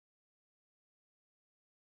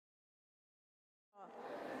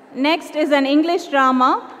Next is an English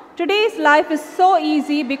drama. Today's life is so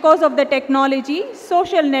easy because of the technology,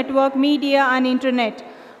 social network, media and internet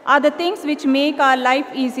are the things which make our life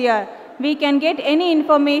easier. We can get any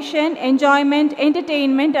information, enjoyment,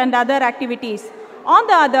 entertainment and other activities. On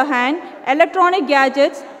the other hand, electronic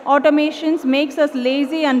gadgets, automations makes us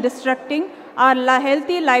lazy and distracting our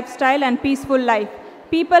healthy lifestyle and peaceful life.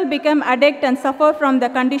 People become addict and suffer from the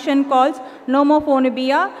condition called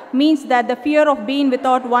nomophobia, means that the fear of being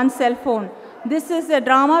without one's cell phone. This is a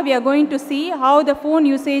drama. We are going to see how the phone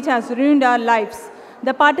usage has ruined our lives.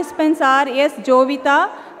 The participants are S.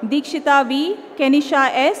 Jovita, Dikshita V, Kenisha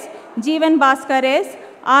S, Jeevan Bhaskar S,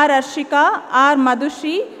 R. Arshika, R.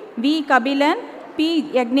 Madhushri, V. Kabilan,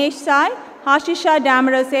 P. Yagnesh Sai, Hashisha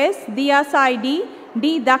Damaras S, Diya Sai D,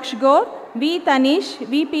 D. Dakshgor, V. Tanish,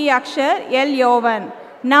 V. P. Akshar, L. Yovan.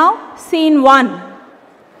 Now, scene 1.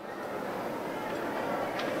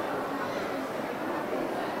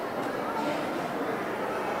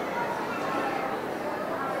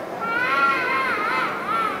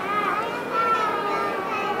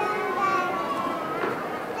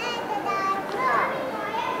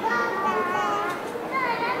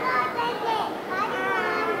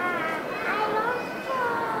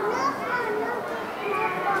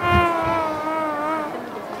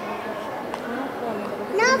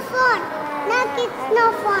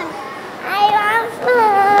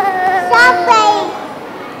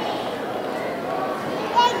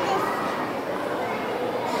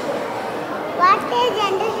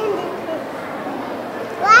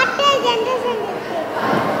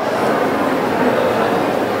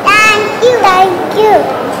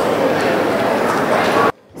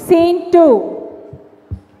 Scene 2.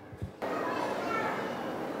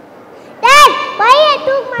 Dad, why I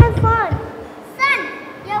took my phone? Son,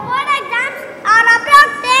 your board exams are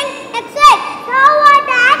approaching next week. So what,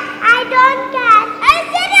 Dad? I don't care. Are you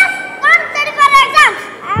serious? Don't study for exams.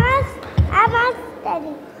 I must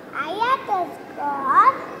study. I have to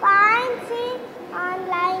score fancy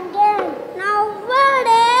online games.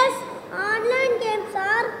 Nowadays, online games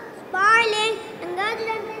are spoiling younger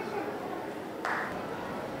generation.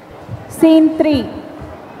 Scene 3.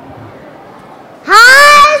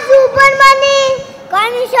 Hi, Super Money.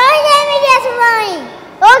 Can you show me Super Money?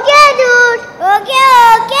 Okay, dude.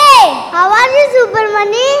 Okay. How are you, Super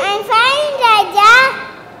Money? I'm fine, Raja.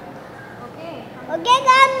 Okay,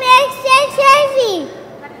 come make selfie.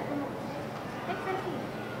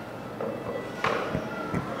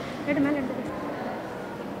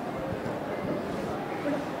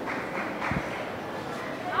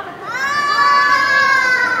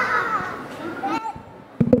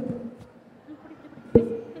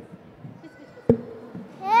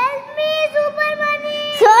 Help me, Super Money.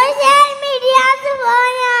 Social media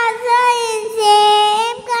also in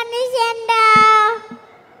same condition now.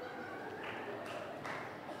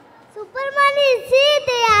 Super Money, see,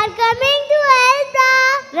 they are coming to help the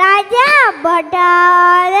Raja, but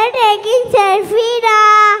they're taking selfie now.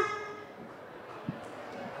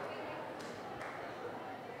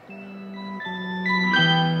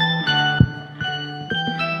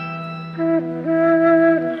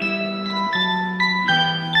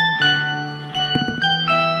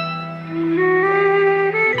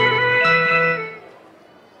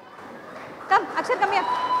 Come, Akshar, come here.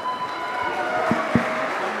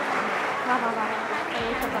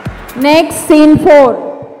 Next, scene 4.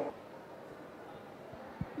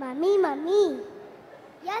 Mummy.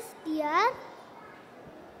 Yes, dear.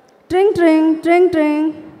 Tring, tring, tring,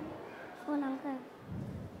 tring. Phone uncle.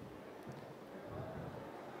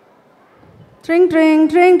 Tring, tring,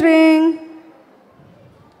 tring, tring.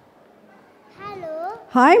 Hello.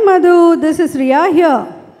 Hi, Madhu. This is Riya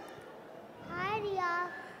here. Hi, Riya.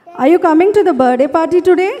 Are you coming to the birthday party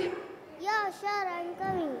today? Yeah, sure, I'm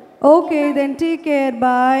coming. Okay, then take care.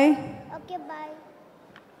 Bye. Okay, bye.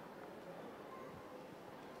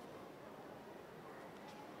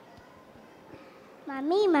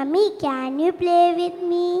 Mummy, can you play with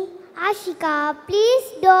me? Ashika,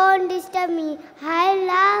 please don't disturb me. I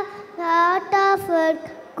love lot of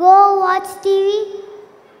work. Go watch TV.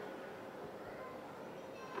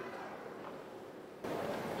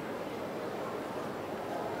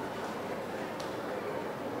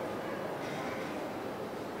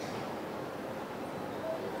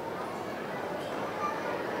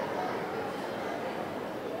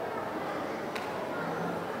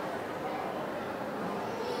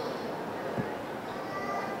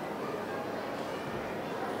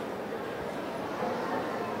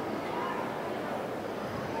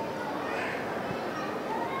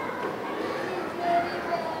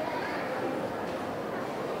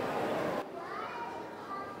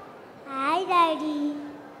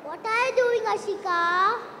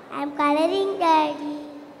 Ashika. I'm coloring, Daddy.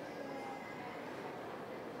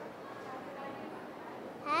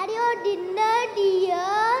 Had your dinner,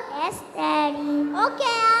 dear? Yes, Daddy.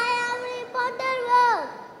 Okay, I have important work.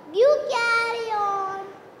 You carry on.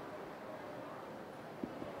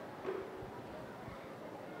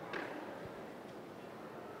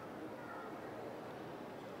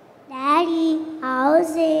 Daddy,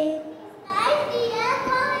 how's it? Nice, dear.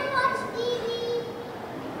 Come and watch TV.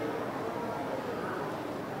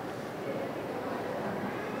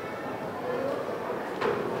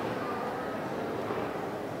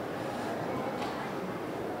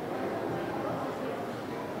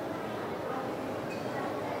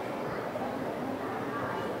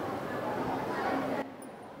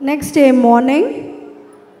 Next day morning,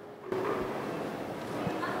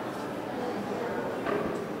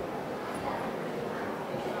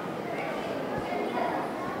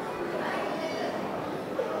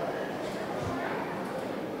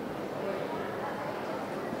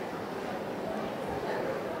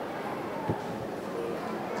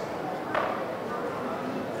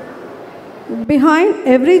 behind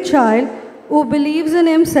every child who believes in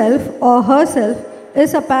himself or herself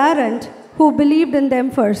is a parent who believed in them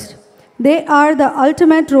first. They are the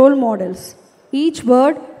ultimate role models. Each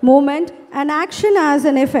word, movement, and action has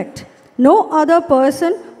an effect. No other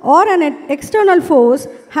person or an external force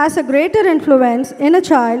has a greater influence in a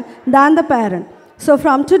child than the parent. So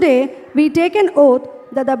from today, we take an oath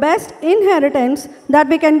that the best inheritance that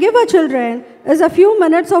we can give our children is a few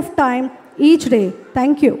minutes of time each day.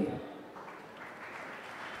 Thank you.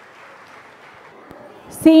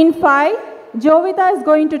 Scene 5, Jovita is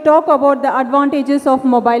going to talk about the advantages of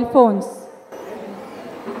mobile phones.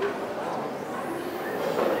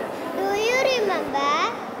 Do you remember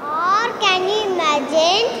or can you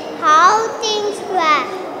imagine how things were?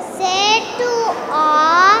 Say 2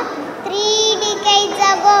 or 3 decades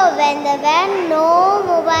ago when there were no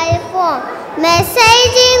mobile phone.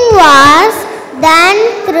 Messaging was done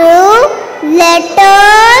through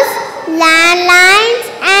letters, landlines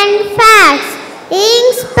and fax. In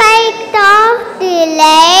spite of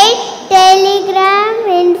delayed telegram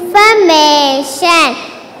information.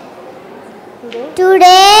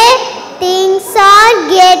 Today, things are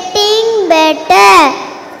getting better.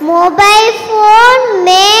 Mobile phone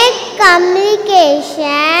make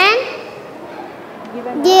communication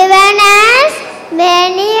given us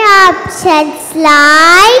many options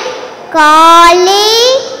like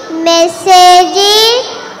calling, messaging,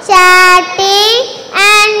 chatting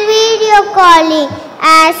and video calling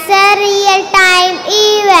as a real-time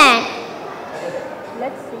event.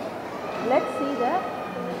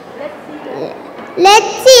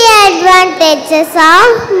 Let's see advantages of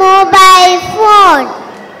mobile phone.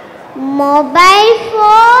 Mobile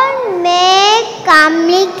phone make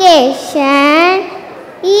communication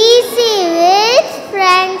easy with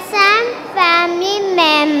friends and family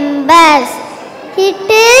members. It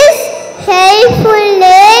is helpful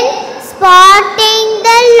in spotting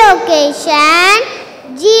the location,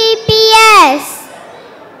 GPS.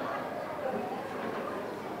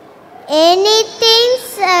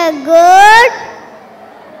 Anything's good.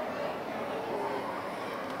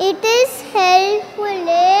 It is helpful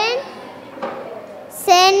in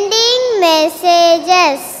sending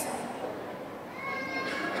messages.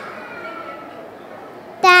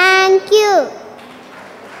 Thank you.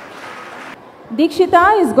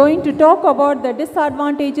 Dikshita is going to talk about the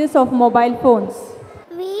disadvantages of mobile phones.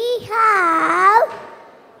 We have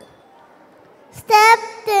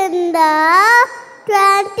stepped in the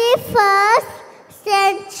 21st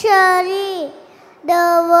century. The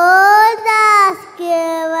world has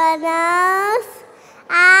given us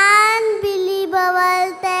unbelievable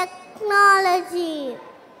technology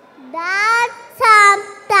that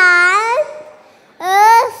sometimes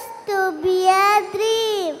used to be a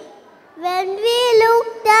dream. When we look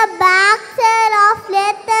the backside of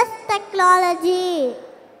latest technology,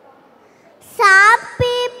 some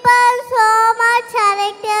people so much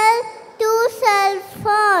addicted to cell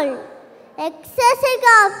phone. Excessive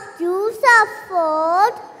of use of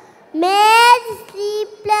phone made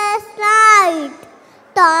sleepless night.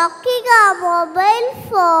 Talking a mobile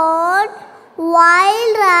phone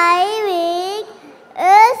while driving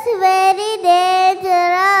is very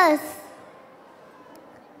dangerous.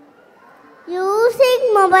 Using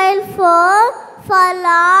mobile phone for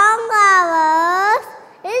long hours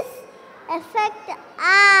is affect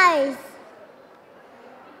eyes.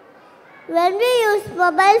 When we use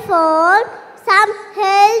mobile phone, some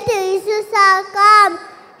health issues are come.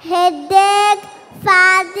 Headache,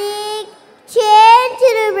 fatigue, change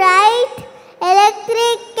in bright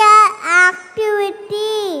electrical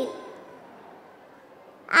activity.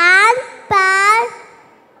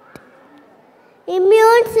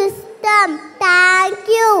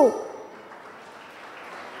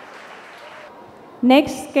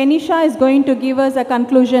 Next, Kenisha is going to give us a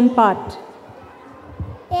conclusion part.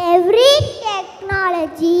 Every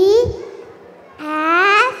technology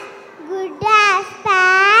has good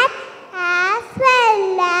aspect as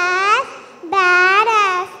well as bad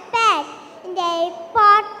aspect. The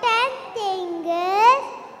important thing is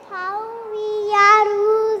how we are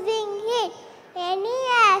using it. Any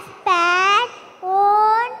aspect,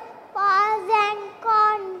 own, pros and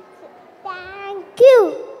cons. Thank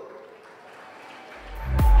you.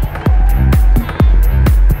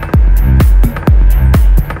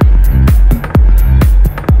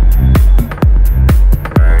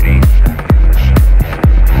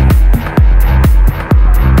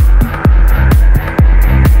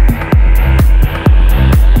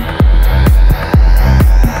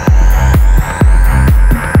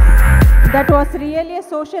 That was really a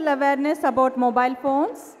social awareness about mobile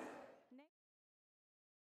phones.